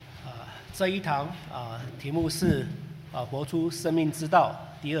这一堂题目是活出生命之道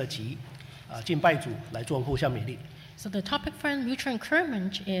第2集敬拜主来做互相勉励。So the topic for mutual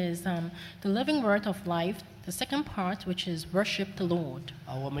encouragement is the living word of life, the second part, which is worship the Lord.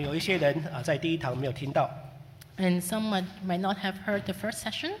 我们有一些人在第一堂没有听到。And some might not have heard the first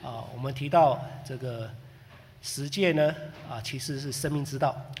session. 我们提到这个10诫呢其实是生命之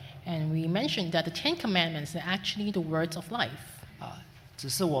道。And we mentioned that the 10 Commandments are actually the words of life. 只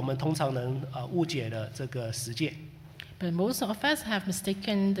是我们通常能误解了这个10诫。But most of us have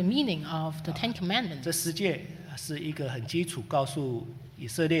mistaken the meaning of the 10 Commandments. 这10诫是一个很基础，告诉以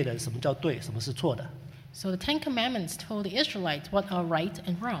色列人什么叫对，什么是错的。So the 10 Commandments told the Israelites what are right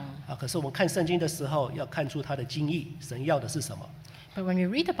and wrong. 可是我们看圣经的时候，要看出它的精义，神要的是什么。But when we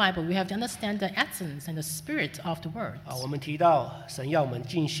read the Bible, we have to understand the essence and the spirit of the words. 我们提到神要我们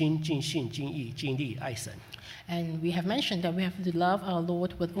尽心、尽性、尽意、尽力爱神。And we have mentioned that we have to love our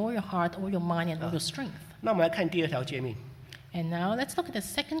Lord with all your heart, all your mind, and all your strength. 那我们来看第2条诫命。And now let's look at the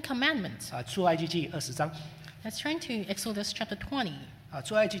second commandment. 出埃及记20章。Let's turn to Exodus chapter 20.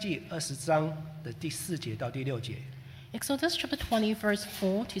 出埃及记20章的第4节到第6节。Exodus chapter 20, verse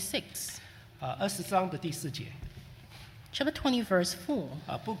 4 to 6. 20章的第4节。Chapter 20, verse 4.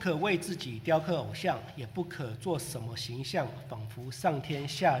 不可为自己雕刻偶像，也不可做什么形象，仿佛上天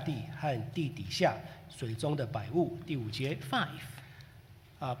下地和地底下水中的百物。第5节。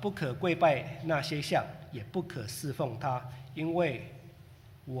5. 不可跪拜那些像，也不可侍奉他，因为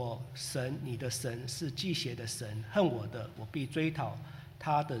我神你的神是忌邪的神，恨我的，我必追讨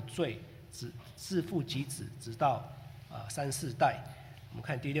他的罪，自父及子，直到3、4代。我们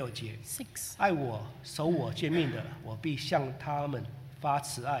看第6节。6. 爱我、守我诫命的，我必向他们发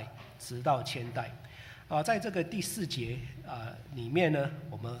慈爱，直到千代。在这个第4节里面呢，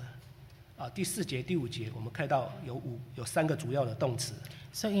我们第4节、第5节，我们看到有3个主要的动词。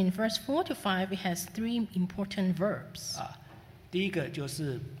So in verse 4 to 5, it has 3 important verbs. 第一个就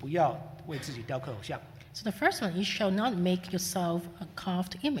是不要为自己雕刻偶像。So the first one, you shall not make yourself a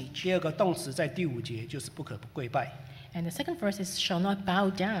carved image. 第2个动词在第5节就是不可跪拜。And the second verse is shall not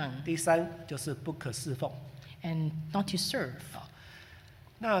bow down. 第3就是不可侍奉。And not to serve.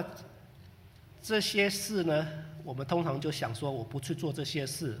 那这些事呢，我们通常就想说，我不去做这些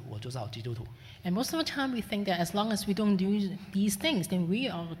事，我就是好基督徒。And most of the time we think that as long as we don't do these things, then we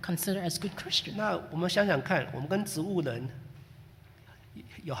are considered as good Christians. 那我们想想看，我们跟植物人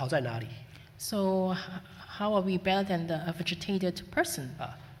有好在哪里？ So how are we better than a vegetated person?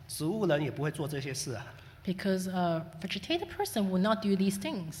 植物人也不会做这些事Because a vegetated person will not do these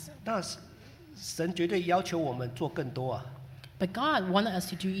things. 那神绝对要求我们做更多But God wanted us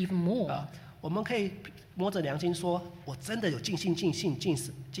to do even more. 我们可以摸着良心说，我真的有尽心、尽性、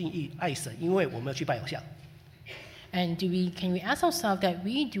尽意爱神，因为我没有去拜偶像。And can we ask ourselves that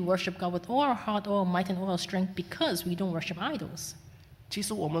we do worship God with all our heart, all our might, and all our strength because we don't worship idols? 其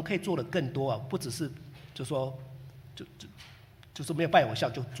实我们可以做的更多不只是就是没有拜偶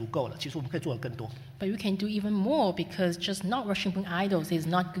像就足够了。其实我们可以做的更多。But we can do even more because just not worshiping idols is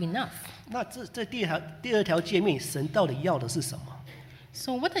not good enough. 那这第2条诫命，神到底要的是什么？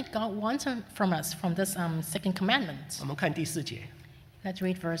 So what did God want from us from this second commandment? 我们看第4节。Let's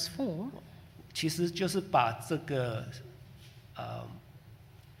read verse 4. 其实就是把这个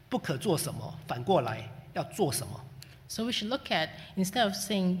不可做什么，反过来要做什么。So we should look at, instead of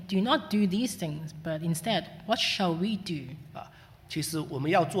saying, do not do these things, but instead, what shall we do? 其实我们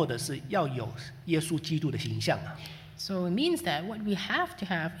要做的是要有耶稣基督的形象So it means that what we have to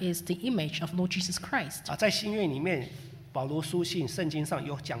have is the image of Lord Jesus Christ. 在新约里面，保罗书信圣经上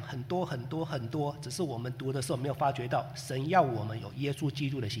有讲很多很多很多，只是我们读的时候没有发觉到，神要我们有耶稣基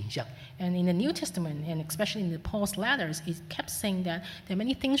督的形象。And in the New Testament, and especially in the Paul's letters, it kept saying that there are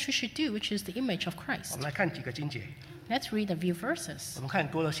many things we should do, which is the image of 我 Christ. 们来看几个经节。Let's read a few verses. 我们看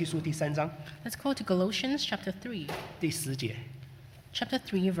哥罗西书第3章 Let's go to Galatians chapter 3. 第10节。Chapter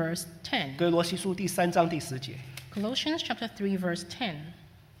 3, verse 10. 哥罗西书第3章第10节。Galatians chapter 3, verse 10.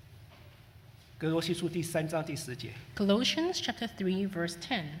 哥罗西书第3章第10节。Galatians chapter 3, verse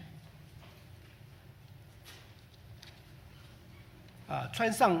 10.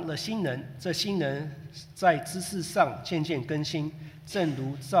 穿上了新人，这新人在知识上渐渐更新，正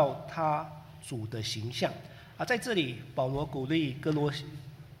如照他主的形象。在这里，保罗鼓励哥罗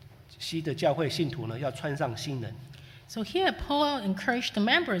西的教会信徒呢，要穿上新人。So here, Paul encouraged the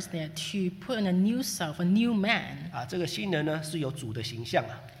members there to put on a new self, a new man. 这个新人呢是有主的形象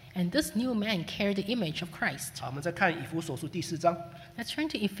And this new man carried the image of Christ. 我们再看以弗所书第4章。Let's turn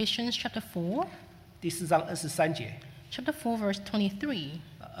to Ephesians chapter 4. 第4章23节。Chapter 4, verse 23.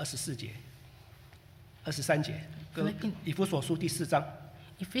 24节。23节。以弗所书第4章。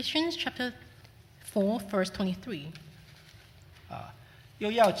Ephesians chapter 4, verse 23.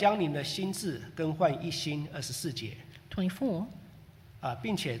 又要将你们的心志更换一新，24节。 24.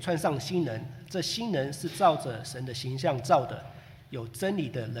 并且穿上新人，这新人是照着神的形象造的，有真理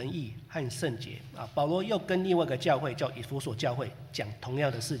的仁义和圣洁。保罗又跟另外一个教会叫以弗所教会讲同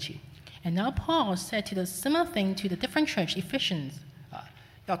样的事情。And now Paul said to the similar thing to the different church, Ephesians,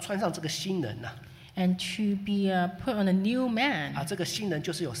 要穿上这个新人and to be put on a new man. 这个新人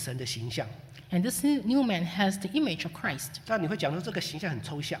就是有神的形象。 And this new man has the image of Christ. 但你会讲说这个形象很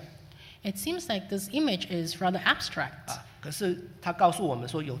抽象。 It seems like this image is rather abstract. 可是他告诉我们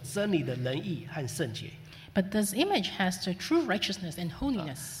说有真理的仁义和圣洁。 But this image has the true righteousness and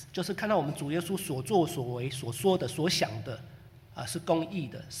holiness. 就是看到我们主耶稣所作所为、所说的、所想的，是公义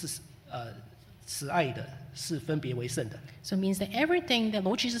的，是慈爱的，是分别为圣的。 So it means that everything that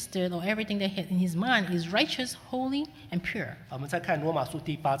Lord Jesus did or everything that he had in his mind is righteous, holy, and pure. 我们再看罗马书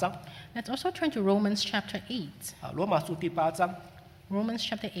第8章。 Let's also turn to Romans chapter 8. 罗马书第8章 Romans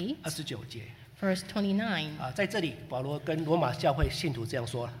chapter 8, 29节。 verse 29. 在这里保罗跟罗马教会信徒这样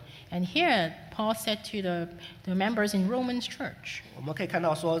说。 And here, Paul said to the members in Romans church. 我们可以看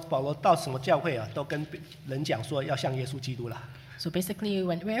到说，保罗到什么教会都跟人讲说要像耶稣基督啦。 So basically,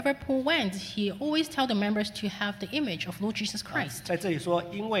 wherever Paul went, he always told the members to have the image of Lord Jesus Christ. 在这里说，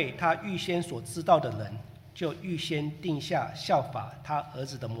因为他预先所知道的人，就预先定下效法他儿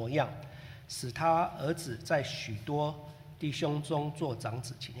子的模样，使他儿子在许多弟兄中做长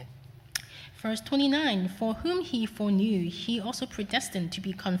子。请念。 Verse 29, for whom he foreknew, he also predestined to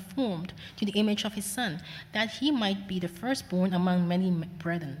be conformed to the image of his Son, that he might be the firstborn among many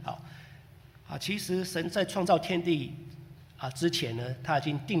brethren. 其实神在创造天地之前呢，他已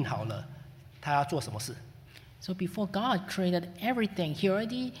经定好了他要做什么事。 So before God created everything, he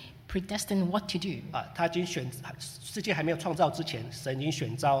already predestined what to do. 他已经世界还没有创造之前，神已经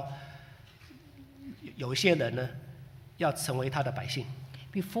选召有一些人呢，要成为他的百姓。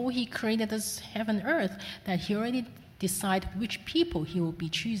 Before he created this heaven and earth, that he already decided which people he will be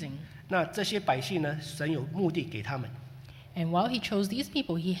choosing. 那这些百姓呢，神有目的给他们。 And while he chose these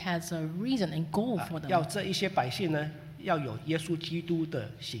people, he has a reason and goal for 要 them. 这一些百姓呢，要有耶稣基督的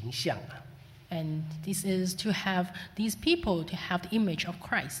形象。 And this is to have these people to have the image of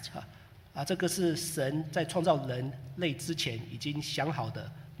Christ. 这个是神在创造人类之前已经想好的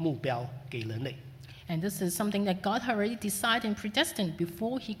目标给人类。 And this is something that God had already decided and predestined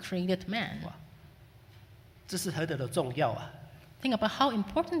before he created man. 这是何等的重要啊！ Think about how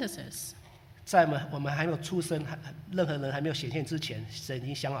important this is. 在我们还没有出生，任何人还没有显现之前，神已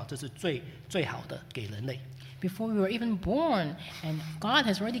经想好这是最好的给人类。 Before we were even born, and God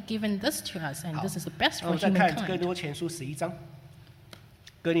has already given this to us, and this is the best 那我 for 们再看哥林 humankind. 多前书11章。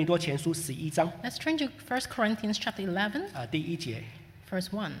哥林多前书11章 Let's turn to 1 Corinthians chapter 11, 第1节。 verse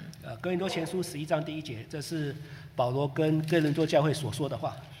 1. 哥林多前书11章第1节，这是保罗跟哥林多教会所说的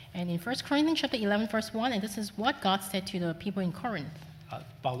话。 And in 1 Corinthians chapter 11, verse 1, and this is what God said to the people in Corinth.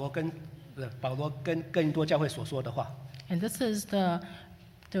 保罗跟哥林多教会所说的话。 And this is the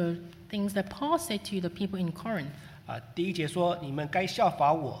things that Paul said to the people in Corinth. 第1节说：“你们该效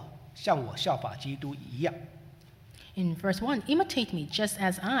法我，像我效法基督一样。” In verse 1, imitate me just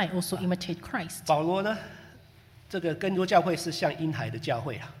as I also imitate Christ. 保罗呢，这个哥林多教会是像婴孩的教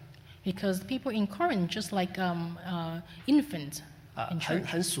会啊， Because the people in Corinth just like infants in church.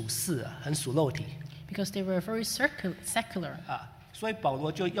 很属世啊，很属肉体 Because they were very secular. 所以保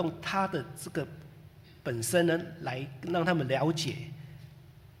罗就用他的这个本身呢，来让他们了解，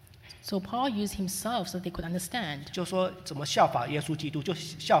 So Paul used himself so they could understand. 就说怎么效法耶稣基督，就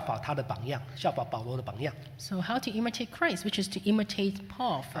效法他的榜样，效法保罗的榜样。 So how to imitate Christ, which is to imitate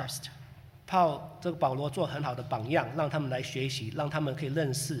Paul first. 这个保罗做很好的榜样，让他们来学习，让他们可以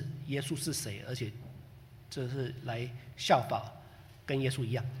认识耶稣是谁，而且这是来效法跟耶稣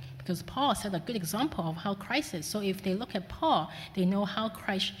一样。 Because Paul set a good example of how Christ is. So if they look at Paul, they know how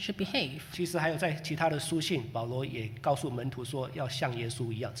Christ should behave. 其实还有在其他的书信，保罗也告诉门徒说要像耶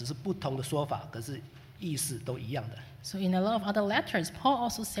稣一样，只是不同的说法，可是意思都一样的。 So in a lot of other letters, Paul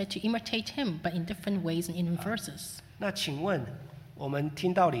also said to imitate him, but in different ways and in verses. 那请问，我们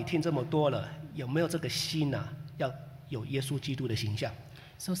听道理听这么多了，有没有这个心啊？要有耶稣基督的形象？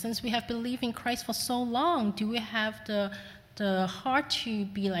 So since we have believed in Christ for so long, do we have the heart to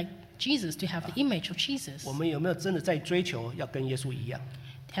be like Jesus, to have the image of Jesus? 我们有没有真的在追求要跟耶稣一样？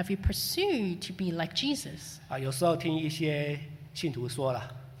 Have we pursued to be like Jesus? 有时候听一些信徒说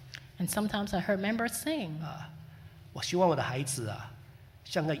了， And sometimes I heard members saying, 我希望我的孩子啊，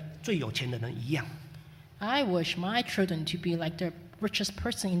像个最有钱的人一样。 I wish my children to be like the richest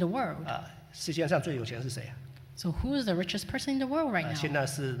person in the world. 世界上最有钱的是谁啊？ So who is the richest person in the world right 现 now? 在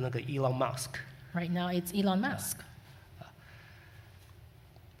是那个 Elon Musk。 Right now it's Elon Musk.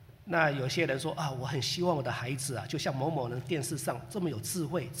 那有些人说啊，我很希望我的孩子啊，就像某某人电视上这么有智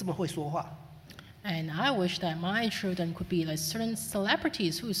慧，这么会说话。 And I wish that my children could be like certain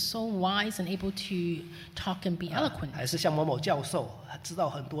celebrities who is so wise and able to talk and be eloquent. 还是像某某教授知道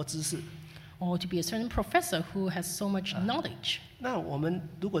很多知识。 Or to be a certain professor who has so much knowledge. 那我们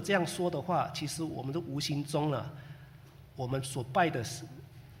如果这样说的话，其实我们的无形中呢，我们所拜的是，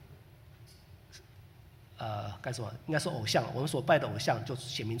该什么？应该是偶像。我们所拜的偶像就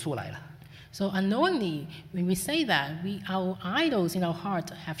显明出来了。 So unknowingly, when we say that, our idols in our heart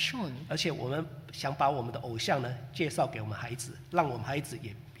have shown. 而且我们想把我们的偶像呢介绍给我们孩子，让我们孩子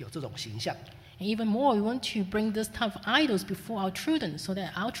也有这种形象。 And even more, we want to bring this type of idols before our children so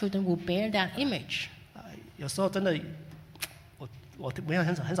that our children will bear that image. 有时候真的，我没有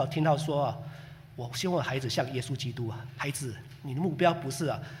很少听到说啊，我希望孩子像耶稣基督啊，孩子，你的目标不是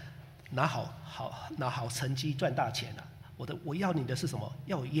啊，拿好成绩赚大钱啊，我要你的是什么？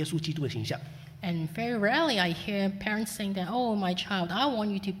要有耶稣基督的形象。 And very rarely I hear parents saying that, oh, my child, I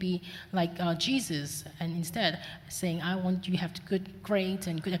want you to be like Jesus. And instead saying, I want you to have good grades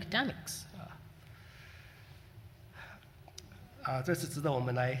and good academics. 这是值得我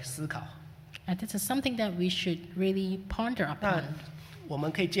们来思考。 And this is something that we should really ponder 那 upon. 我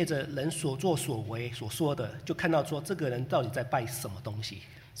们可以借着人所作所为所说的，就看到说这个人到底在拜什么东西。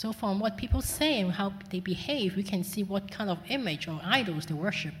 So from what people say and how they behave, we can see what kind of image or idols they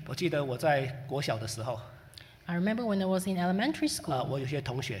worship. 我记得我在国小的时候， I remember when I was in elementary school, 我有些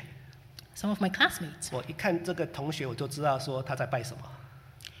同学， some of my classmates, 我一看这个同学，我就知道说他在拜什么。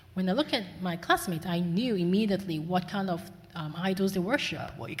 when I look at my classmates, I knew immediately what kind of idols they worship.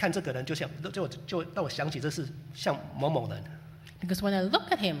 我一看这个人就让我想起这是像某某人。 Because when I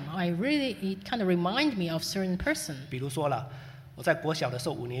look at him, it kind of reminds me of certain person. 比如说了，我在国小的时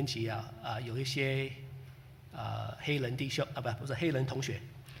候5年级有一些黑人弟兄不是黑人同学。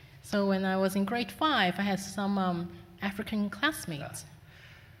 So when I was in grade 5, I had some African classmates.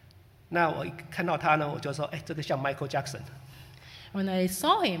 那我一看到他呢，我就说，哎，这个像 Michael Jackson。 When I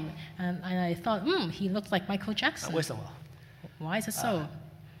saw him, and I thought, he looks like Michael 为 Jackson. 什么？ Why is it so?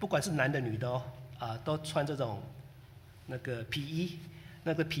 不管是男的女的哦，都穿这种那个皮衣，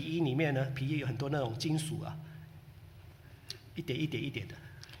那个皮衣里面呢，皮衣有很多那种金属一点一点的。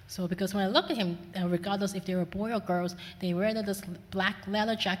 So because when I look at him, regardless if they were boy or girls, they wear this black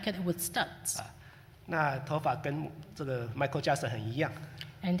leather jacket with studs. 那头发跟这个 Michael Jackson 很一样。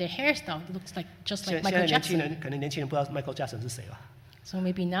 And their hairstyle looks just like 现在 Michael 年轻 Jackson. 人可能年轻人不知道 Michael Jackson 是谁吧？ So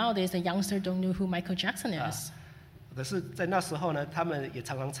maybe nowadays the youngster don't know who Michael Jackson is. 可是，在那时候呢，他们也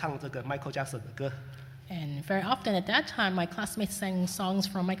常常唱这个 Michael Jackson 的歌， And very often at that time, my classmates sang songs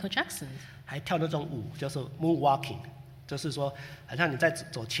from Michael Jackson. 还跳那种舞，就是 moonwalking，就是说，好像你在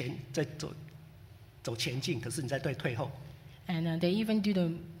走前进，可是你在退后。 And they even do the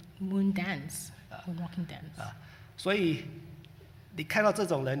moon dance, moon walking dance. 所以你看到这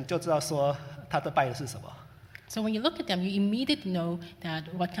种人，你就知道说他的拜的是什么。 So when you look at them, you immediately know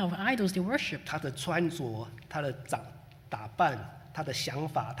that what kind of idols they worship. 他的穿着、他的打扮、他的想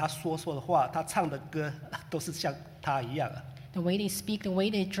法、他说的话、他唱的歌，都是像他一样。 The way they speak, the way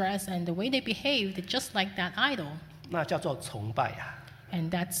they dress, and the way they behave, they're just like that idol. 那叫做崇拜啊。 And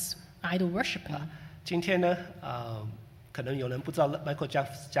that's idol worshiping. 今天呢，可能有人不知道 Michael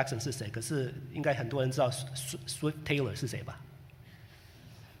Jackson 是谁，可是应该很多人知道 Swift Taylor 是谁吧？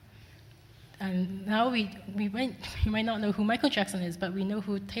 And now we might not know who Michael Jackson is, but we know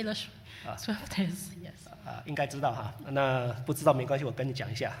who Taylor Swift is. Yes. 应该知道哈。那不知道没关系，我跟你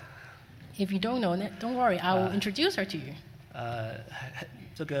讲一下。 If you don't know, don't worry, I will introduce her to you.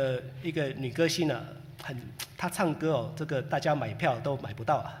 这个一个女歌星呢，她唱歌哦，这个大家买票都买不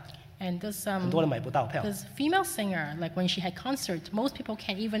到啊， And this 很多人买不到票。 this female singer, like when she had concerts, most people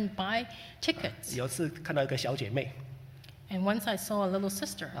can't even buy tickets. 有一次看到一个小姐妹， And once I saw a little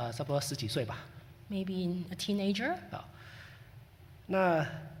sister, 差不多10几岁吧， maybe a teenager, 那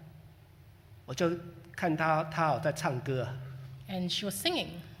我就看她在唱歌， and she was singing.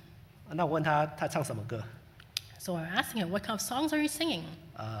 那我问她唱什么歌？ So I asked her, what kind of songs are you singing?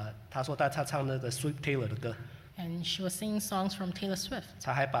 她说她唱那个 Swift Taylor 的歌， And she was singing songs from Taylor Swift.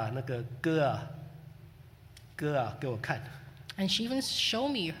 她还把那个歌给我看。 And she even showed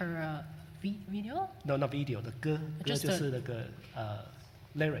me her video, No, not video 的歌 Just 就是那个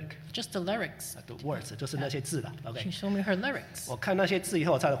lyric just the lyrics. 的 words，就是那些字了。OK， She showed me her lyrics. 我看那些字以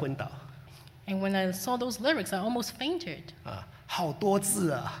后，我差点昏倒。 And when I saw those lyrics, I almost fainted. 好多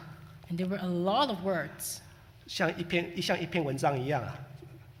字啊， And there were a lot of words. 像一篇文章一样啊。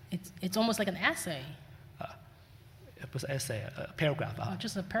 It's almost like an essay. 不是 essay， paragraph 啊，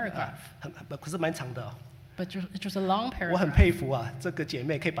 just a paragraph. 可是蛮长的哦。But it was a long 我很 paragraph. 佩服啊，这个姐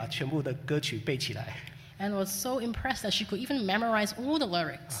妹可以把全部的歌曲背起来。And was so impressed that she could even memorize all the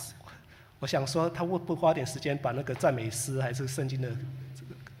lyrics. 我想说，她会不花点时间把那个赞美诗还是圣经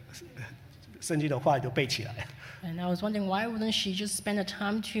的话语都背起来？ And I was wondering why wouldn't she just spend the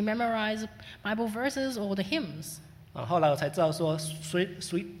time to memorize Bible verses or the hymns? 后来我才知道说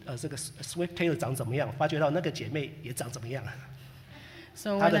这个 Sweet Taylor 长怎么样，发觉到那个姐妹也长怎么样，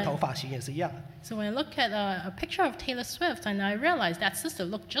 So 她 when 的头 I, 发型也是一样， so when I look at a picture of Taylor Swift, and I realized that sister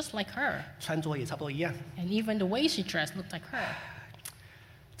looked just like her, 穿着也差不多一样。 and even the way she dressed looked like her.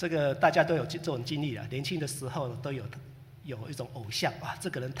 这个大家都有这种经历了，年轻的时候都有一种偶像啊，这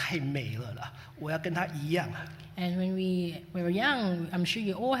个人太美了啦，我要跟她一样。 And when we were young, I'm sure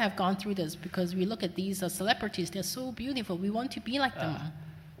you all have gone through this because we look at these celebrities, they're so beautiful, we want to be like them.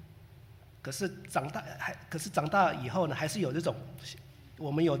 可是长大以后呢，还是有这种我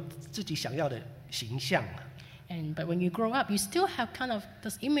们有自己想要的形象。 But when you grow up, you still have kind of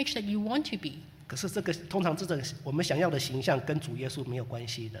this image that you want to be. 可是通常这种我们想要的形象跟主耶稣没有关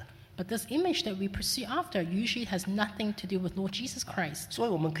系的。 But this image that we pursue after usually has nothing to do with Lord Jesus Christ. 所以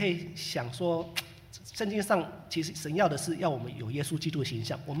我们可以想说，圣经上其实神要的是要我们有耶稣基督的形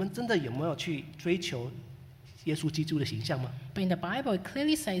象，我们真的有没有去追求耶稣基督的形象吗？ But in the Bible, it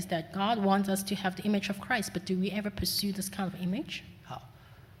clearly says that God wants us to have the image of Christ, but do we ever pursue this kind of image? 好，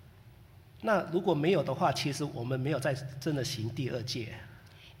那如果没有的话，其实我们没有在真的行第二诫，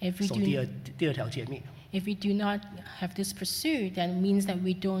 If we 守 do 第二条诫命。 If we do not have this pursuit, then it means that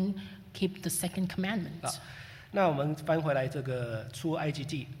we don't keep the second commandment. 好，那我们翻回来这个出埃及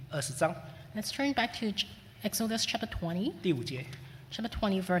记20章 Let's turn back to Exodus chapter 20, 第5节 chapter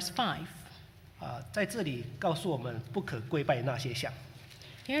 20, verse 5. 在这里告诉我们不可跪拜那些像。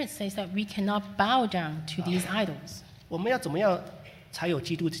 Here it says that we cannot bow down to these idols. 我们要怎么样才有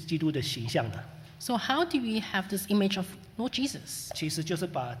基督的形象呢？ So how do we have this image of Lord Jesus? 其实就是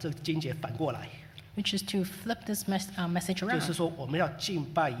把这个经节反过来， Which is to flip this message 就 around. 是说我们要敬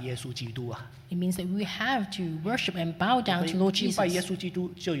拜耶稣基督啊。 It means that we have to worship and bow down to 我 Lord 们敬拜耶 Jesus. 稣基督，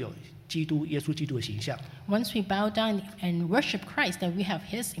就有耶稣基督的形象。 Once we bow down and worship Christ, then we have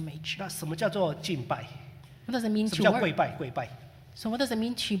His image. 那什么叫做敬拜？ What does it mean 什 to 么叫跪 worship? 拜？跪拜。 So what does it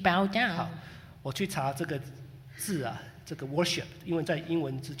mean to bow 好 down?，我去查这个字啊，这个 worship， 因为在英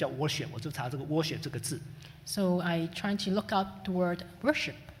文字叫 worship， 我就查这个 worship 这个字。 So I try to look up the word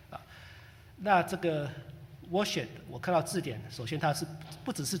worship. 那这个 worship， 我看到字典，首先它是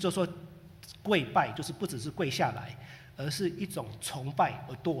不只是就说跪拜，就是不只是跪下来，而是一种崇拜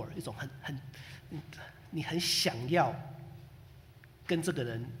adore， 一种你很想要跟这个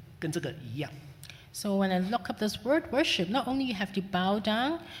人跟这个一样。 So when I look up this word worship, not only you have to bow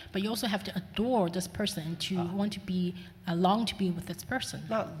down, but you also have to adore this person and to want to be long to be with this person.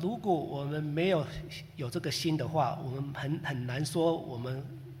 那如果我们没有这个心的话，我们很难说我们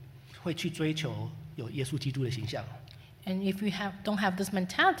会去追求有耶稣基督的形象。 And if we don't have this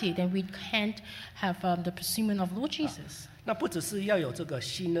mentality, then we can't have the pursuit of Lord Jesus. 那不只是要有这个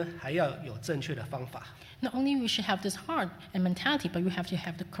心呢，还要有正确的方法。 Not only we should have this heart and mentality, but we have to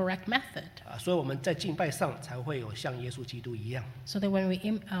have the correct method. 所以我们在敬拜上才会有像耶稣基督一样。 So that when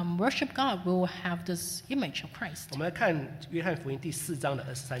we worship God, we will have this image of Christ. 我们来看约翰福音第4章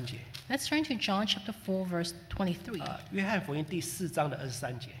的23节。 Let's turn to John chapter 4, verse 23. 约翰福音第4章的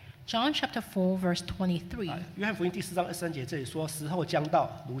23节。 John chapter 4, verse 23. 约翰福音第4章23节这里说：“时候将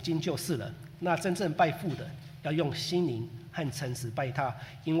到，如今就是了。那真正拜父的，要用心灵和诚实拜他，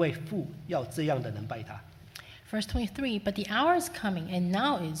因为父要这样的人拜他。” Verse 23, but the hour is coming, and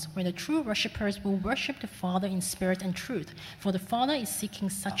now is, when the true worshippers will worship the Father in spirit and truth, for the Father is seeking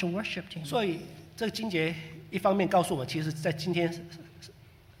such a worship to him. 所以这个经节一方面告诉我们，其实在今天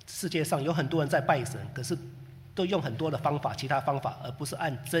世界上有很多人在拜神，可是都用很多的方法，其他方法，而不是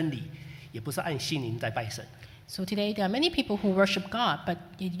按真理，也不是按心灵在拜神。 So today there are many people who worship God, but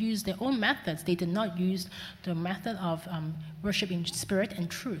they use their own methods. They did not use the method of worship in spirit and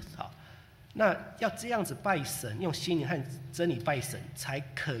truth. 好，那要这样子拜神，用心灵和真理拜神，才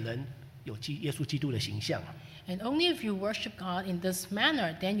可能有耶稣基督的形象。 And only if you worship God in this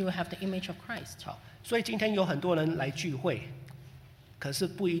manner, then you will have the image of Christ. 好，所以今天有很多人来聚会，可是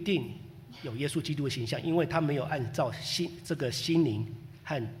不一定有耶稣基督的形象，因为他没有按照这个心灵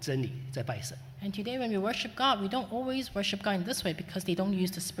和真理在拜神。 And today when we worship God, we don't always worship God in this way because they don't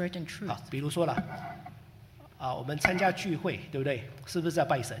use the spirit and truth. 好，比如说啦，我们参加聚会，对不对？是不是在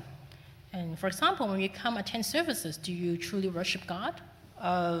拜神？ And for example, when we come attend services, do you truly worship God?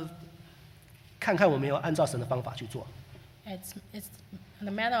 看看我们有按照神的方法去做。It's on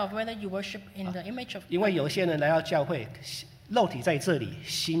the matter of whether you worship in the image of 因为有些人来到教会，肉体在这里，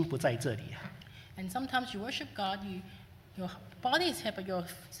心不在这里。 And sometimes you worship God, your body is here, but your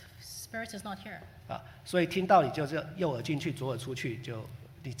spirit is not here. 所以听道理就是右耳进去，左耳出去，就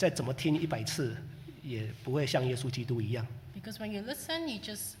你再怎么听100次，也不会像耶稣基督一样。 Because when you listen, you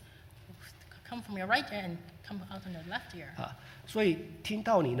just come from your right ear and come out on your left ear. 所以听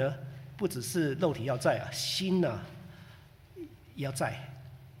道理呢，不只是肉体要在心呢也要在。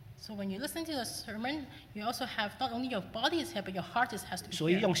 So when you listen to the sermon, you also have not only your body is here, but your heart has to be 所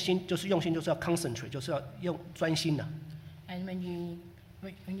以 here. 用心就是要 concentrate， 就是要用专心的。 And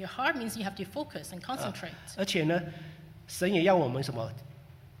when your heart means you have to focus and concentrate. 而且呢，神也要我们什么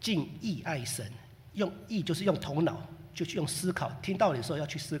敬意爱神，用意就是用头脑，就去用思考。听道理的时候要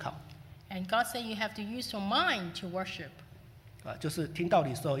去思考。 And God said you have to use your mind to worship. 就是听道理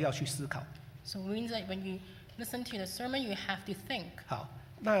的时候要去思考。 So it means that when you listen to the sermon, you have to think. 好，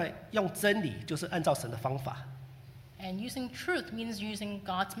那用真理就是按照神的方法。 And using truth means using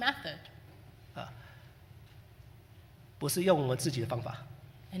God's method. 不是用我们自己的方法。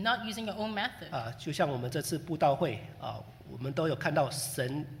 And not using your own method. 就像我们这次布道会我们都有看到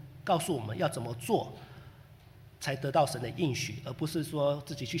神告诉我们要怎么做，才得到神的应许，而不是说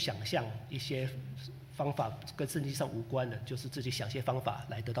自己去想象一些方法跟圣经上无关的，就是自己想些方法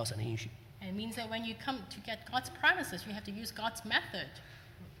来得到神的应许。 And it means that when you come to get God's promises, you have to use God's method.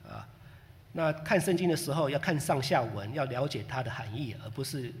 那看圣经的时候要看上下文，要了解它的含义，而不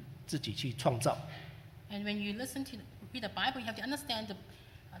是自己去创造。 And when you read the Bible, you have to understand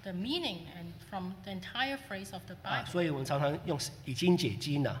the meaning and from the entire phrase of the Bible. 所以我们常常用以经解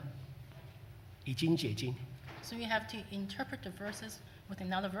经以经解经。 So you have to interpret the verses with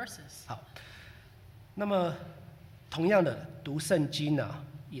another verses. 好，那么同样的读圣经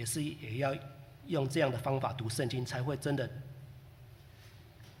也要用这样的方法读圣经，才会真的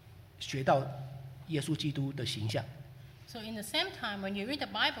学到耶稣基督的形象。 So in the same time, when you read the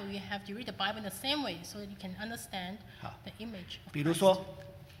Bible, you have to read the Bible in the same way so that you can understand the image of 比如 Christ. 说，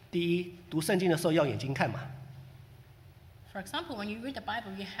第一，读圣经的时候要眼睛看嘛。 For example, when you read the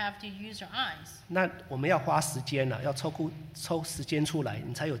Bible, you have to use your eyes. 那我们要花时间要抽时间出来，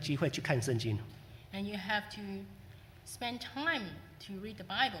你才有机会去看圣经。 And you have to spend time to read the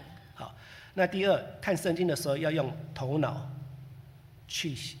Bible. 好，那第二，看圣经的时候要用头脑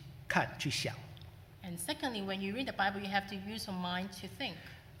去看去想。 And secondly, when you read the Bible, you have to use your mind to think.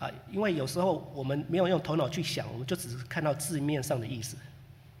 因为有时候我们没有用头脑去想，我们就只是看到字面上的意思。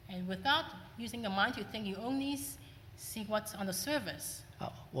 And without using your mind to think, you only see what's on the surface.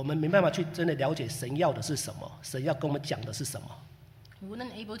 我们没办法去真的了解神要的是什么，神要跟我们讲的是什么。 We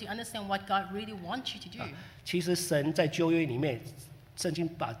wouldn't able to understand what God really wants you to do. 其实神在旧约里面，圣经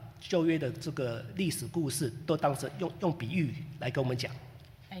把旧约的这个历史故事都当成用比喻来跟我们讲。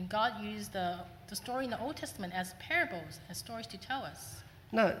 And God used the story in the Old Testament as parables, as stories to tell us.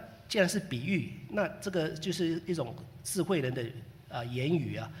 那既然是比喻，那这个就是一种智慧人的言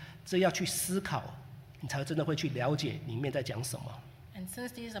语这要去思考，你才真的会去了解里面在讲什么。 And since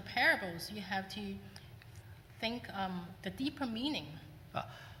these are parables, you have to think the deeper meaning.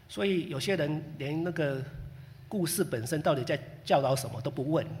 所以有些人连那个故事本身到底在教导什么都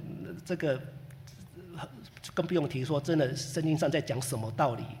不问，这个更不用提说真的圣经上在讲什么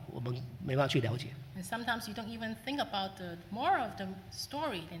道理，我们没办法去了解。 And sometimes you don't even think about the moral of the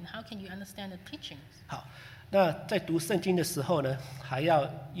story, then how can you understand the teachings? 好，那在读圣经的时候呢，还要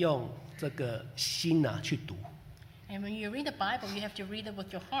用这个心去读。 And when you read the Bible, you have to read it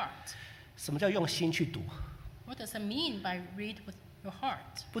with your heart. 什么叫用心去读？ What does it mean by read with your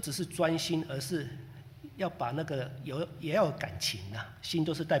heart? 不只是专心，而是要把那个也要有感情心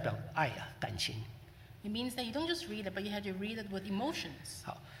就是代表爱感情。 It means that you don't just read it, but you have to read it with emotions.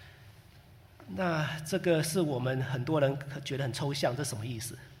 好，那这个是我们很多人觉得很抽象，这什么意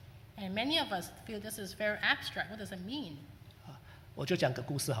思？ And many of us feel this is very abstract. What does it mean? 我就讲个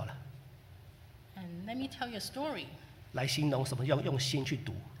故事好了， And let me tell you a story. 来形容什么叫用心去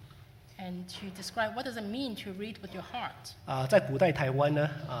读。 And to describe what does it mean to read with your heart. 在古代台湾呢，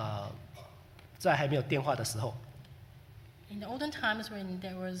在还没有电话的时候， In the olden times when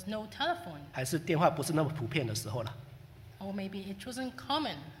there was no telephone, 还是电话不是那么普遍的时候了。 or maybe it wasn't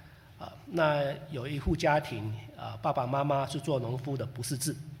common. 那有一户家庭，爸爸妈妈是做农夫的，不识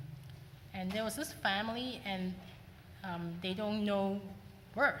字。 And there was this family, and they don't know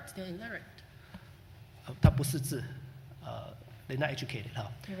words, they're illiterate. 他不识字，they're not educated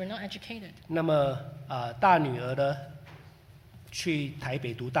They were not educated. 那么大女儿呢，去台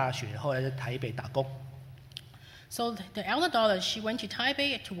北读大学，后来在台北打工。 So the elder daughter, she went to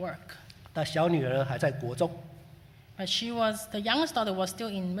Taipei to work. 那小女儿还在国中。But the youngest daughter was still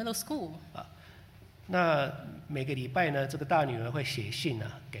in middle school. 那每个礼拜呢，这个大女儿会写信呢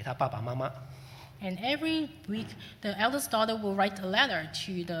给她爸爸妈妈。And every week, the eldest daughter will write a letter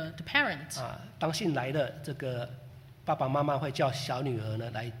to the parents. 当信来了，这个爸爸妈妈会叫小女儿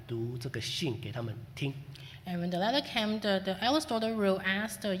呢来读这个信给他们听。And when the letter came, the eldest daughter will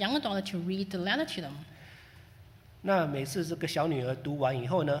ask the younger daughter to read the letter to them. 那每次这个小女儿读完以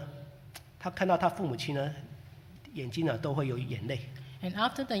后呢，她看到她父母亲呢，眼睛呢都会有眼泪。And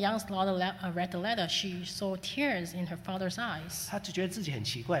after the youngest daughter read the letter, she saw tears in her father's eyes. 她就觉得自己很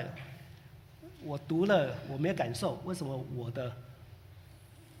奇怪，我读了我没有感受，为什么我的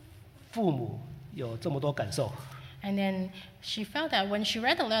父母有这么多感受？ And then she felt that when she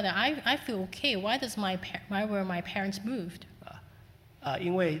read the letter, I feel okay. Why were my parents moved?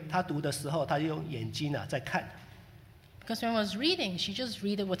 因为她读的时候，她用眼睛在看。Because when I was reading, she just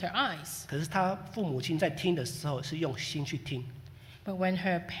read it with her eyes. 可是她父母亲在听的时候是用心去听。But when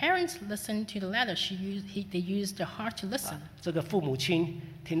her parents listened to the letter, they used their heart to listen. 这个父母亲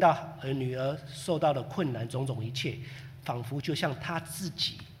听到女儿受到的困难种种一切，仿佛就像他自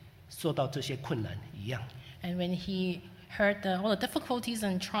己受到这些困难一样。And when he heard all the difficulties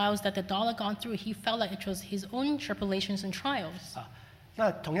and trials that the daughter gone through, he felt like it was his own tribulations and trials.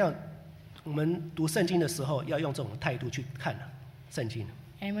 那同样，我们读圣经的时候，要用这种态度去看圣经。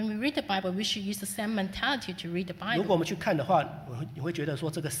And when we read the Bible, we should use the same mentality to read the 如 Bible. 果我们去看的话，你会觉得说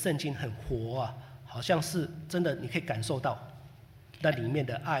这个圣经很活啊，好像是真的，你可以感受到那里面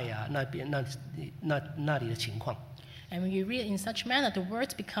的爱啊，那里的情况。And when you read it in such manner, the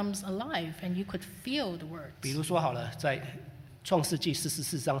words becomes alive, and you could feel the 比 words. 如说好了，在创世纪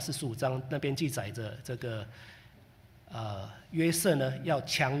44章、45章那边记载着这个约瑟呢，要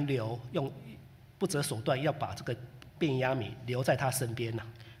强留用不择手段要把这个便雅悯留在他身边。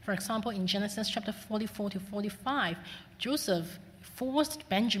 For example, in Genesis chapter 44 to 45, Joseph forced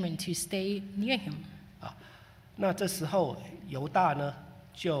Benjamin to stay near him. 那这时候犹大呢，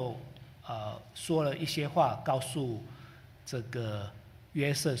就说了一些话，告诉这个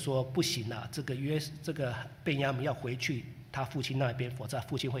约瑟说：“不行啊，这个便雅悯要回去他父亲那边，否则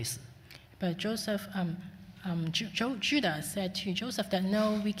父亲会死。” But Judah said to Joseph that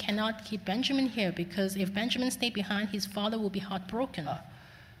no, we cannot keep Benjamin here because if Benjamin stayed behind, his father will be heartbroken.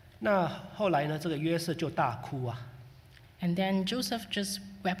 那后来呢，这个约瑟就大哭啊。 And then Joseph just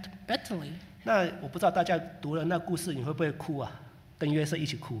wept bitterly. 那我不知道大家读了那故事，你会不会哭啊？跟约瑟一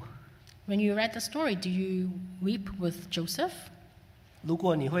起哭。 When you read the story, do you weep with Joseph? 如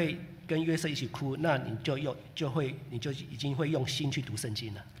果你会跟约瑟一起哭，那你就已经会用心去读圣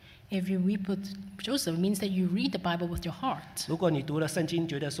经了。 If you weep with Joseph, it means that you read the Bible with your heart. 如果你读了圣经，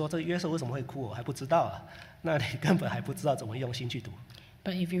觉得说这个约瑟为什么会哭，我还不知道啊，那你根本还不知道怎么用心去读。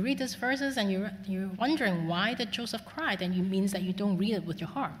 But if you read these verses and you're wondering why did Joseph cry, then it means that you don't read it with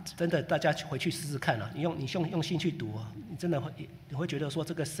your heart. 真的，大家回去试试看啊！你用心去读啊，你真的会觉得说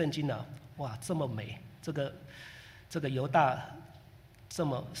这个圣经啊，哇，这么美，这个犹大这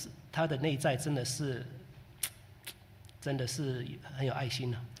么他的内在真的是很有爱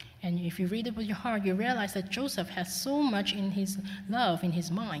心啊。 And if you read it with your heart, you realize that Joseph has so much in his love, in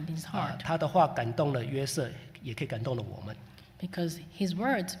his mind, in his heart. 他的话感动了约瑟，也可以感动了我们。 Because his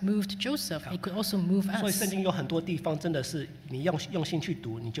words moved Joseph, it could also move 所以圣 us. 经有很多地方真的是你用心去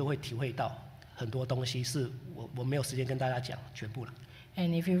读，你就会体会到很多东西，是我没有时间跟大家讲全部了。 And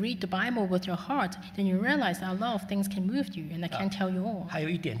if you read the Bible with your heart, then you realize that a lot of things can move you, and I can't tell you all. 还有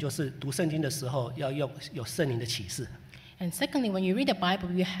一点就是读圣经的时候要有圣灵的启示， And secondly, when you read the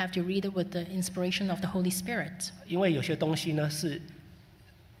Bible, you have to read it with the inspiration of the Holy Spirit. 因为有些东西呢是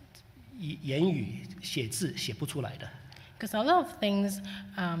言语写字写不出来的， Because a lot of things,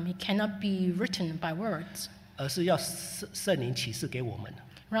 it cannot be written by words. 而是要圣灵启示给我们。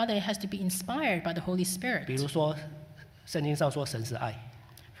 Rather, it has to be inspired by the Holy 比 Spirit. 如说，圣经上说神是爱，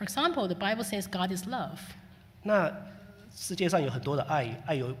 For example, the Bible says God is love. 那世界上有很多的爱，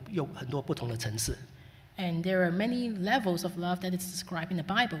爱有很多不同的层次。 And there are many levels of love that is described in the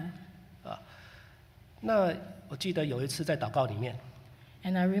Bible. 那我记得有一次在祷告里面，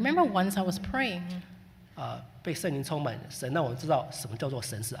 And I remember once I was praying, 被圣灵充满，神让我知道什么叫做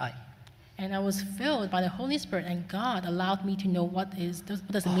神是爱。 and I was filled by the Holy Spirit, and God allowed me to know what does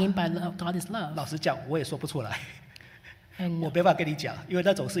it mean by love, God is 老 love. 实讲，我也说不出来，我 And 没办法跟你讲，因为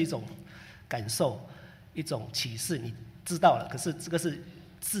那种是一种感受，一种启示，你知道了，可是这个是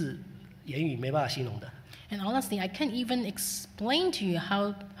言语没办法形容的。 And honestly, I can't even explain to you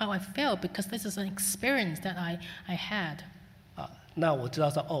how I felt because this is an experience that I had. 那我知道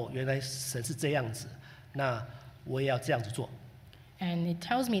说，哦，原来神是这样子，那我也要这样子做。 And it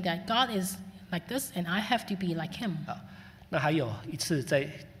tells me that God is like this, and I have to be like him. 那还有一次，在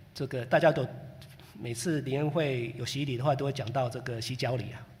这个大家都每次联恩会有洗礼的话，都会讲到这个洗脚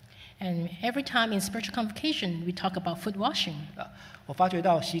礼啊。And every time in spiritual convocation, we talk about foot washing. 我发觉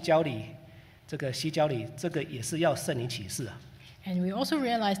到洗脚礼这个也是要圣灵启示啊。And we also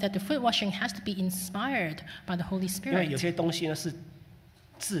realize that the foot washing has to be inspired by the Holy 因为有 Spirit. 些东西呢是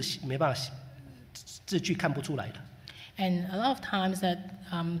没办法字句看不出来的。And a lot of times that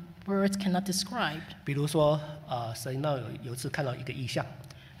words cannot describe. 比如说，神让有一次看到一个异象，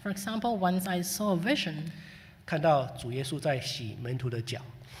 For example, once I saw a vision, 看到主耶稣在洗门徒的脚。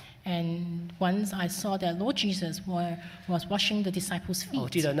 and once I saw that Lord Jesus was washing the disciples' 我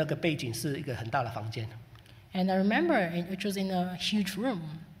记 feet. 得那个背景是一个很大的房间， And I remember it was in a huge room.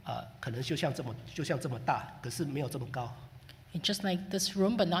 可能就像这么大，可是没有这么高。 It's just like this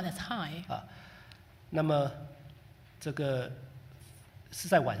room, but not as high. 那么这个是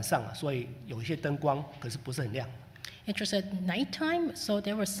在晚上啊，所以有一些灯光，可是不是很亮。 It was at nighttime, so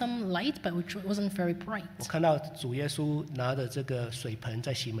there was some light, but which wasn't very bright. 我看到主耶稣拿着这个水盆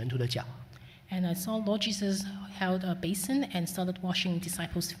在洗门徒的脚。 And I saw Lord Jesus held a basin and started washing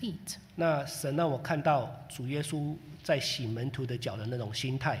disciples' feet. 那神让我看到主耶稣在洗门徒的脚的那种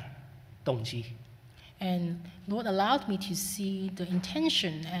心态、动机。 And Lord allowed me to see the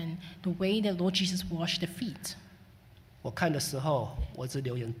intention and the way that Lord Jesus washed the feet. 我看的时候，我只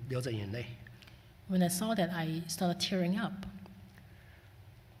流着眼泪， When I saw that, I started tearing up.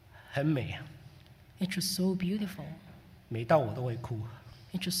 很美啊， It was so beautiful. 美到我都会哭。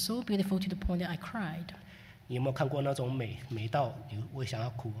 It was so beautiful to the point that I cried. 你有没有看过那种美到你会想要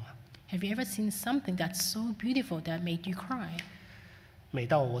哭啊？ Have you ever seen something that's so beautiful that made you cry? 美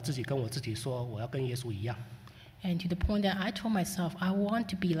到我自己跟我自己说，我要跟耶稣一样。 And to the point that I told myself, I want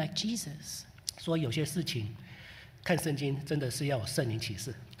to be like Jesus. 所以有些事情，看圣经真的是要有圣灵启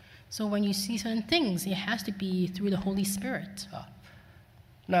示。 So when you see certain things, it has to be through the Holy Spirit.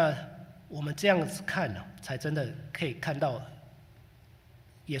 那我们这样子看呢，才真的可以看到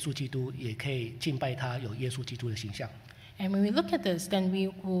耶稣基督，也可以敬拜他，有耶稣基督的形象。 And when we look at this, then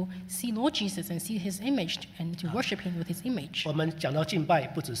we will see Lord Jesus and see his image and to worship him with his image. 我们讲到敬拜，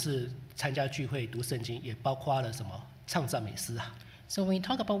不只是参加聚会、读圣经，也包括了什么唱赞美诗啊。 So when we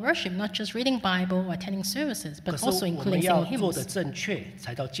talk about worship, not just reading Bible or attending services, 可 but 是 also 我 including 们要 singing 做的 hymns. 正确，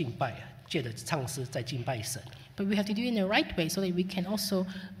才叫敬拜啊，借着唱诗在敬拜神， But we have to do it in the right way so that we can also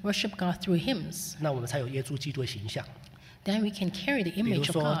worship God through hymns. 那我们才有耶稣基督的形象。 Then we can carry the 比如 image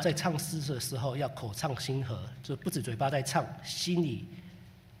of 说，在 God. 唱诗的时候要口唱心和，就不止嘴巴在唱，心里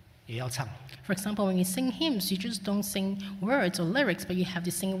也要唱。 For example, when you sing hymns, you just don't sing words or lyrics, but you have to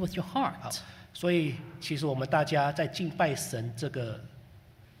sing it with your 好 heart. 所以其实我们大家在敬拜神这个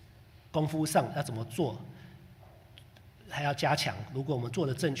功夫上要怎么做，还要加强。如果我们做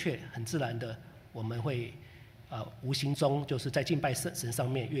的正确，很自然的，我们会无形中就是在敬拜神上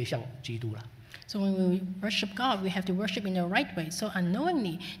面越像基督了。 So when we worship God, we have to worship in the right way. So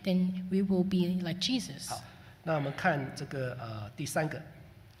unknowingly, then we will be like Jesus. 好，那我们看这个第三个，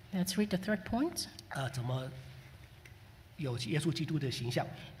 Let's read the third point. 怎么有耶稣基督的形象？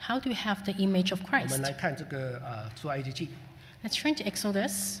 How to have the image of 我们来 Christ. 看这个出埃及记 Let's turn to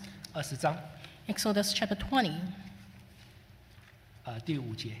Exodus, 20章Exodus chapter 20, 第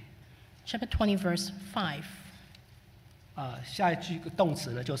5节。 chapter 20, verse 5. 下一句动词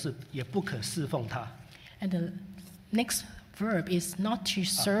呢，就是也不可侍奉他。 And the next verb is not to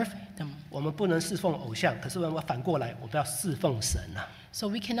serve them. 我们不能侍奉偶像，可是我们反过来，我们要侍奉神啊！ So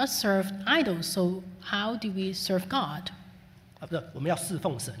we cannot serve idols. So how do we serve God? 不是，我们要侍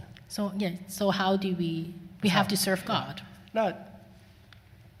奉神。 So yeah. So how do we have to serve God? 那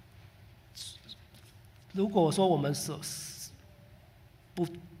如果说我们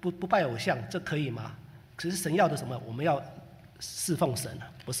不拜偶像，这可以吗？可是神要的什么？我们要侍奉神，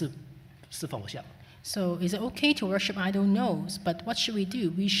不是侍奉偶像。 So is it okay to worship idol? No. But what should we do?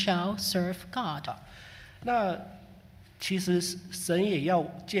 We shall serve God. 那其实神也要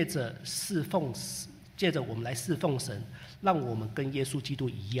借着我们来侍奉神，让我们跟耶稣基督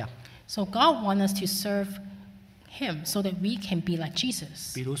一样。 So God wants us to serve Him so that we can be like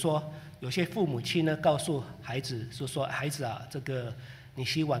Jesus. 比如说，有些父母亲呢，告诉孩子说孩子啊，这个你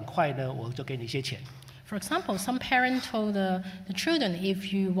洗碗筷呢，我就给你一些钱。 For example, some parent told the children,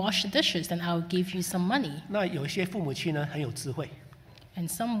 if you wash the dishes, then I'll give you some money. 那有一些父母亲呢，很有智慧， And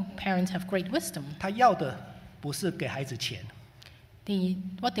some parents have great wisdom. 他要的不是给孩子钱，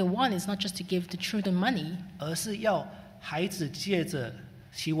 What they want is not just to give the children money, 而是要孩子借着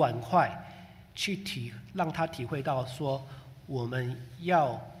洗碗筷让他体会到说，我们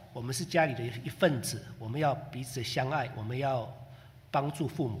是家里的一份子，我们要彼此相爱，我们要帮助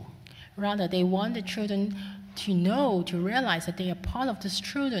父母。Rather, they want the children to know, to realize that they are part of this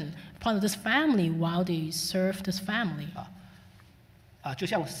children, part of this family while they serve this family. 就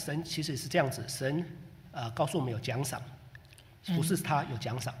像神其实是这样子，神告诉我们有奖赏，服侍他有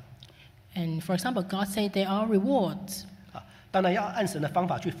奖赏。And for example, God said there are rewards. 当然要按神的方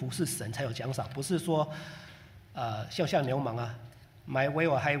法去服侍神才有奖赏，不是说像流氓my way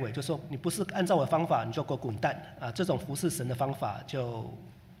or highway， 就说你不是按照我的方法你就给我滚蛋这种服侍神的方法就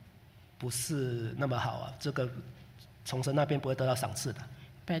不是那么好这个从神那边不会得到赏赐的。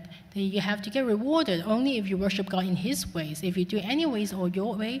But you have to get rewarded only if you worship God in His ways. If you do any ways or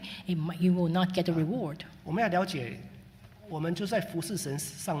your way, you will not get a reward. 我们要了解，我们就在服侍神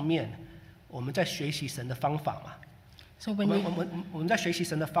上面，我们在学习神的方法嘛。So 我们在学习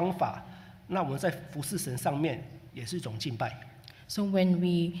神的方法，那我们在服侍神上面也是一种敬拜。So when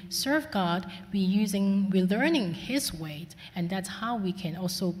we serve God, we're learning His ways, and that's how we can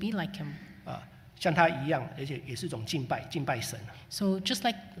also be like Him. 像他一样，而且也是一种敬拜，敬拜神。So just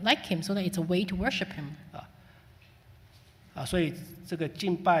like Him, so that it's a way to worship Him. 所以这个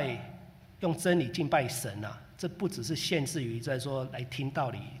敬拜用真理敬拜神这不只是限制于在说来听道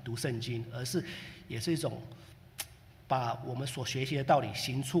理、读圣经，而是也是一种把我们所学习的道理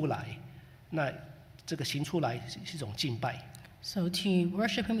行出来。那这个行出来是一种敬拜。So to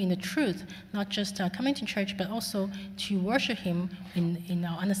worship Him in the truth, not just coming to church, but also to worship Him in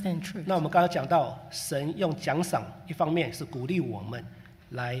our understanding truth. 那我们刚刚讲到，神用奖赏，一方面是鼓励我们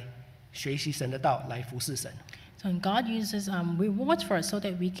来学习神的道，来服侍神。So God uses rewards for us, so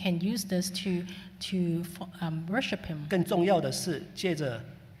that we can use this to worship Him. 更重要的是，借着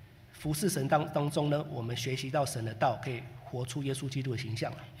服侍神当中呢，我们学习到神的道，可以活出耶稣基督的形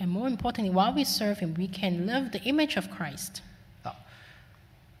象。And more importantly, while we serve Him, we can live the image of Christ. 好，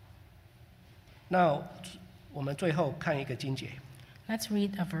那我们最后看一个经节。Let's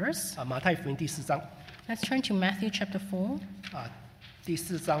read a verse. 马太福音第4章。Let's turn to Matthew chapter 4. 第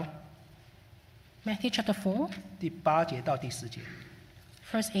4章。Matthew chapter 4. 第8节到第10节。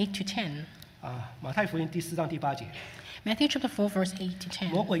Verse 8 to 10. 马太福音第4章第8节。Matthew chapter 4, verse 8 to 10.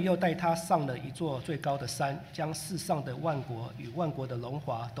 魔鬼又带他上了一座最高的山，将世上的万国与万国的荣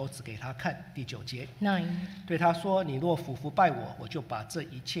华都指给他看。第9节。9. 对他说：“你若俯伏拜我，我就把这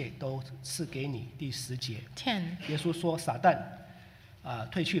一切都赐给你。”第10节。10. 耶稣说：“撒旦，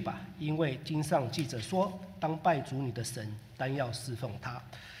退去吧，因为经上记着说，当拜主你的神，单要侍奉他。”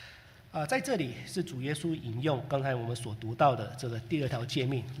在这里是主耶稣引用刚才我们所读到的这个第2条诫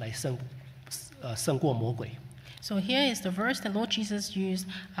命来胜过魔鬼。So here is the verse that Lord Jesus used,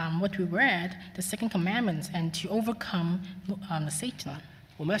 what we read, the second commandment, and to overcome Satan.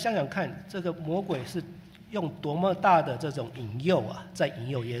 我们要想想看，这个魔鬼是用多么大的这种引诱在引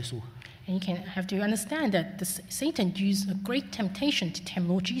诱耶稣。And you can have to understand that Satan used a great temptation to tempt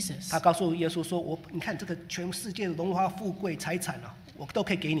Lord Jesus. 他告诉耶稣说：“你看这个全世界的荣华富贵财产我都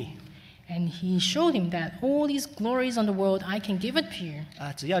可以给你。” And he showed him that all these glories on the world, I can give it to you.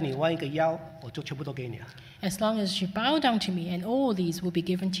 只要你弯一个腰，我就全部都给你了。As long as you bow down to me, and all these will be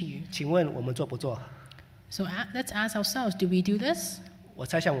given to you. 请问我们做不做？ So let's ask ourselves, do we do this? 我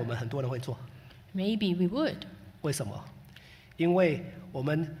猜想我们很多人会做。Maybe we would. 为什么？因为我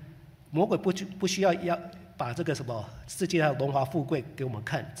们魔鬼不需要把这个什么世界的荣华富贵给我们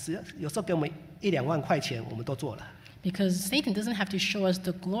看，只要有时候给我们1-2万块钱，我们都做了。Because Satan doesn't have to show us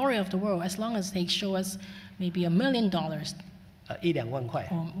the glory of the world, as long as they show us maybe $1 million. 1-2万块。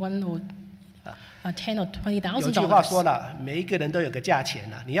or $10,000 or $20,000. 有句话说了，每一个人都有个价钱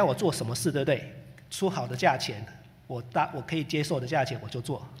你要我做什么事，对不对？出好的价钱，我可以接受的价钱，我就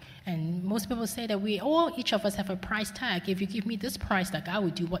做。And most people say that each of us have a price tag. If you give me this price tag, I will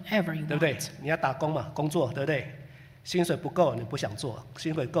do whatever you want. 对不对？你要打工嘛，工作，对不对？薪水不够，你不想做；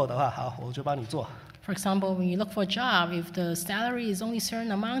薪水够的话，好，我就帮你做。For example, when you look for a job, if the salary is only a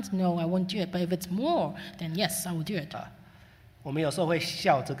certain amount, no, I won't do it. But if it's more, then yes, I will do it. 我们有时候会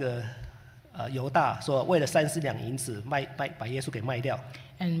笑这个犹大说，为了30两银子把耶稣给卖掉。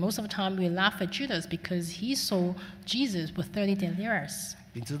And most of the time we laugh at Judas because he sold Jesus with 30 denarius.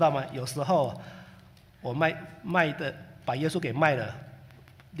 你知道吗？有时候我把耶稣给卖了，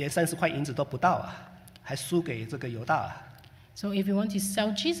连30块银子都不到还输给这个犹大。So if you want to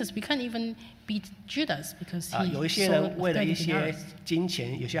sell Jesus, we can't even beat Judas because he 有一些 sold 人 with 为了一 30些 denarius. 金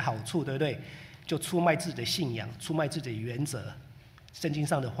钱、有些好处，对不对？就出卖自己的信仰，出卖自己的原则，圣经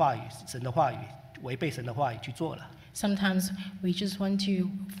上的话语、神的话语，违背神的话语去做了。Sometimes we just want to,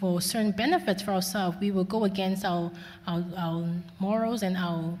 for certain benefits for ourselves, we will go against our morals and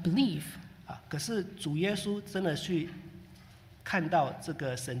our belief. 可是主耶稣真的去看到这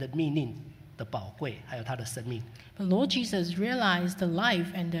个神的命令的宝贵，还有他的生命。 But Lord Jesus realized the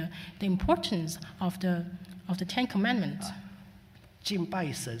life and the importance of the Ten Commandments. 敬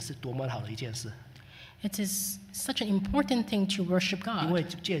拜神是多么好的一件事， It is such an important thing to worship 因为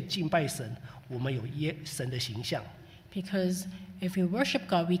God, 借敬拜神，我们有神的形象 because if we worship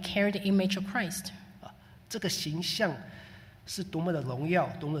God, we carry the image of Christ. 啊，这个形象是多么的荣耀，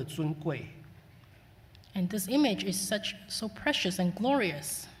多么的尊贵 And this image is so precious and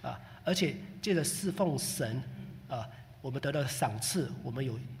glorious. 啊！而且借着侍奉神啊，我们得到赏赐，我们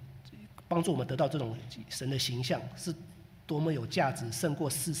有帮助我们得到这种神的形象，是多么有价值，胜过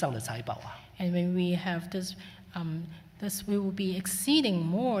世上的财宝啊！ And when we have this, we will be exceeding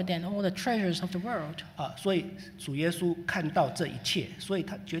more than all the treasures of the world. 啊，所以主耶稣看到这一切，所以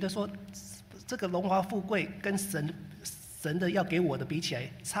他觉得说，这个荣华富贵跟神的要给我的比起来，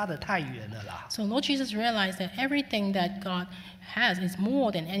差得太远了啦。 So Lord Jesus realized that everything that God has is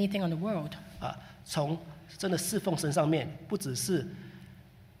more than anything on the world. 啊，从真的侍奉神上面，不只是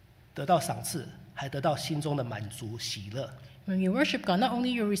得到赏赐，还得到心中的满足喜乐。 When you worship God, not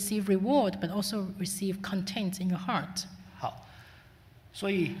only you receive reward, but also receive content in your heart. 好，所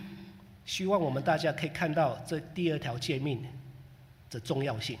以希望我们大家可以看到这第二条诫命的重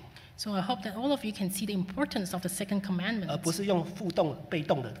要性， So I hope that all of you can see the importance of the second 而 commandment, 不是用被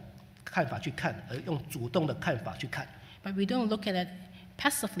动的看法去看，而用主动的看法去看。 but we don't look at it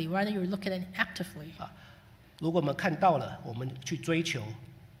passively, rather you look at it actively. 如果我们看到了，我们去追求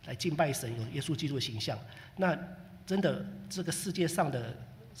来敬拜神，有耶稣基督的形象，那真的这个世界上的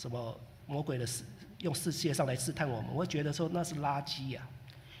什么魔鬼的用世界上来试探我们，我会觉得说那是垃圾呀、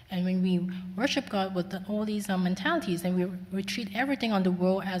 And when we worship God with all these mentalities, then we treat everything on the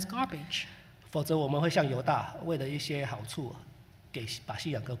world as garbage. 否则我们会像犹大，为了一些好处，把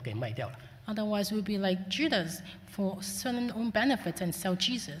信仰给卖掉了。 Otherwise, we'll be like Judas for certain own benefits and sell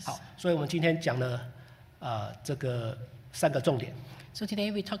Jesus. 好，所以我们今天讲了这个3个重点 So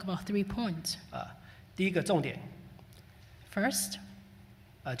today we talk about 3 points. 第一个重点 First,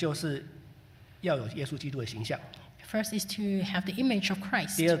 就是要有耶稣基督的形象。 first is to have the image of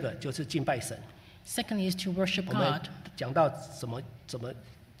Christ. 第二个就是敬拜神。 Second is to worship 我们 God. 讲到怎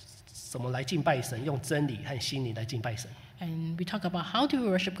么来敬拜神，用真理和心灵来敬拜神。 And we talk about how do we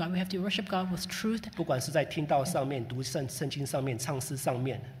worship God. We have to worship God with truth. 不管是在听道上面、读圣经上面、唱诗上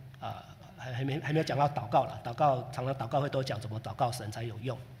面，还没有讲到祷告了。常常祷告会都讲怎么祷告神才有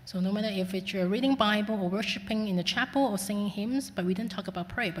用。 So no matter if it's you're reading Bible or worshiping in the chapel or singing hymns, but we didn't talk about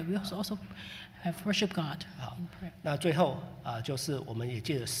prayer, but we also have worship God 好 in prayer. 那最后就是我们也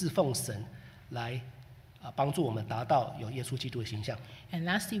借着侍奉神来帮助我们达到有耶稣基督的形象。 And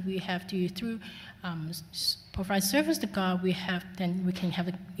lastly, we have to through provide service to God. Then we can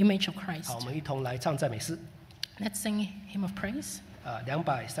have the image of 好， Christ. 我们一同来唱赞美诗Let's sing hymn of praise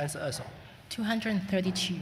 232首。 232.